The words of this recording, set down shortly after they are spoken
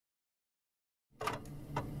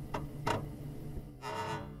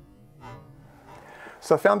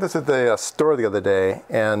So I found this at the store the other day,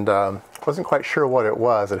 and wasn't quite sure what it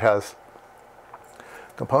was. It has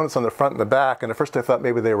components on the front and the back, and at first I thought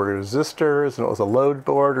maybe they were resistors and it was a load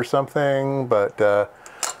board or something, but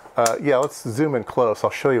yeah, let's zoom in close. I'll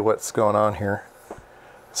show you what's going on here.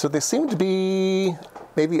 So they seem to be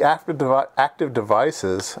maybe active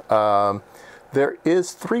devices. There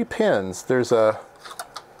is 3 pins. There's a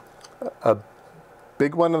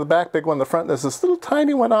big one in the back, big one in the front. There's this little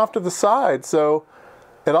tiny one off to the side, so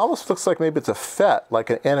it almost looks like maybe it's a FET,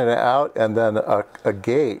 like an in and out, and then a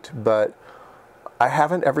gate, but I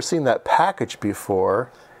haven't ever seen that package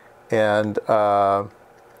before, and I'll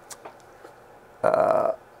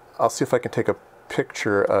see if I can take a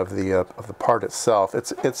picture of the part itself.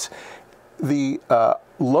 It's the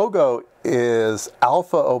logo is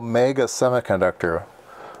Alpha Omega Semiconductor,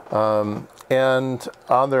 and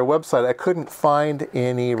on their website I couldn't find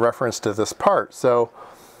any reference to this part, so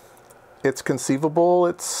it's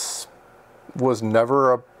conceivable was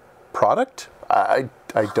never a product. I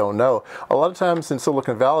don't know. A lot of times in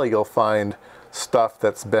Silicon Valley you'll find stuff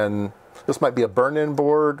that's been, this might be a burn-in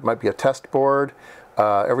board, might be a test board.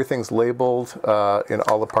 Everything's labeled, and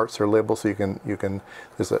all the parts are labeled, so you can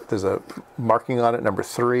there's a marking on it, number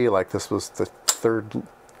 3, like this was the 3rd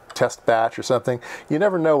test batch or something. You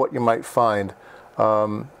never know what you might find.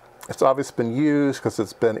 It's obviously been used because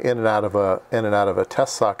it's been in and out of a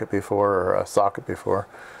test socket before, or a socket before.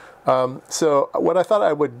 So what I thought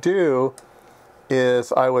I would do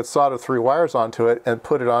is I would solder 3 wires onto it and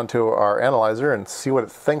put it onto our analyzer and see what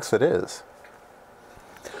it thinks it is.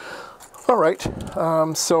 All right,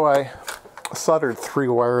 so I soldered 3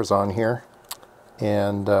 wires on here,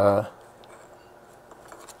 and I'm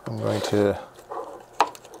going to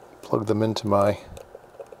plug them into my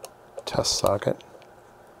test socket.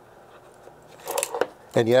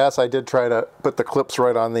 And yes, I did try to put the clips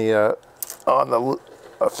right on the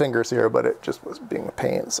fingers here, but it just was being a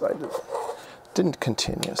pain, so I didn't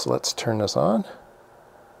continue. So let's turn this on.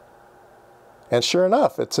 And sure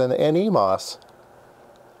enough, it's an NEMOS.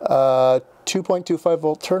 2.25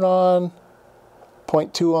 volt turn on,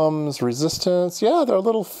 0.2 ohms resistance. Yeah, they're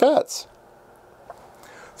little FETs.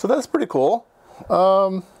 So that's pretty cool.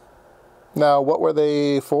 Now, what were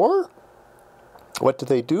they for? What did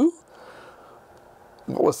they do?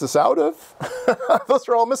 What was this out of? Those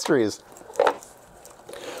are all mysteries.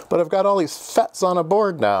 But I've got all these FETs on a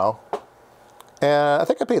board now, and I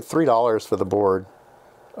think I paid $3 for the board.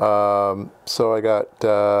 So I got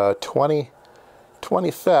 20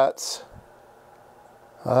 FETs.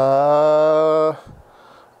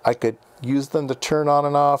 I could use them to turn on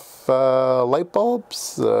and off light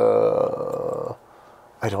bulbs.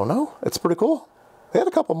 I don't know. It's pretty cool. They had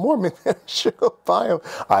a couple more. Maybe I should go buy them.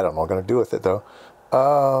 I don't know what I'm going to do with it, though.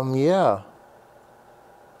 Yeah.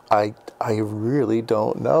 I really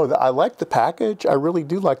don't know. I like the package. I really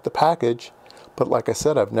do like the package. But like I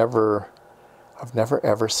said, I've never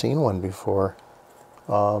ever seen one before.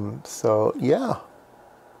 So yeah,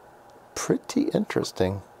 pretty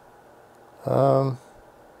interesting.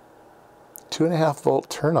 2.5 volt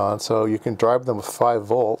turn on, so you can drive them with 5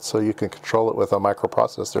 volts, so you can control it with a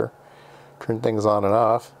microprocessor, turn things on and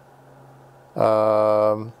off.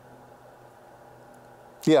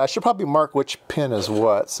 Yeah, I should probably mark which pin is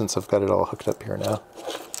what, since I've got it all hooked up here now.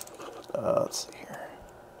 Let's see here.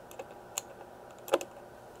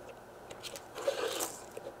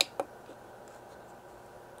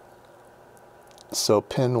 So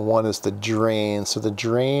pin 1 is the drain. So the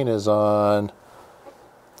drain is on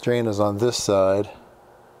this side,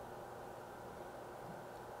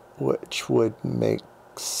 which would make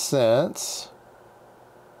sense.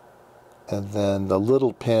 And then the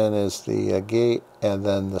little pin is the gate, and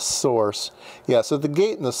then the source. Yeah, so the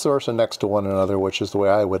gate and the source are next to one another, which is the way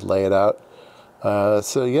I would lay it out.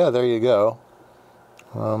 So yeah, there you go.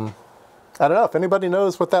 I don't know if anybody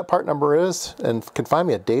knows what that part number is and can find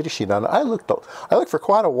me a data sheet on it. I looked for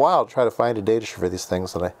quite a while to try to find a data sheet for these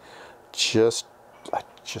things, and I just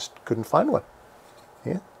couldn't find one.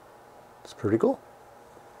 Yeah, it's pretty cool.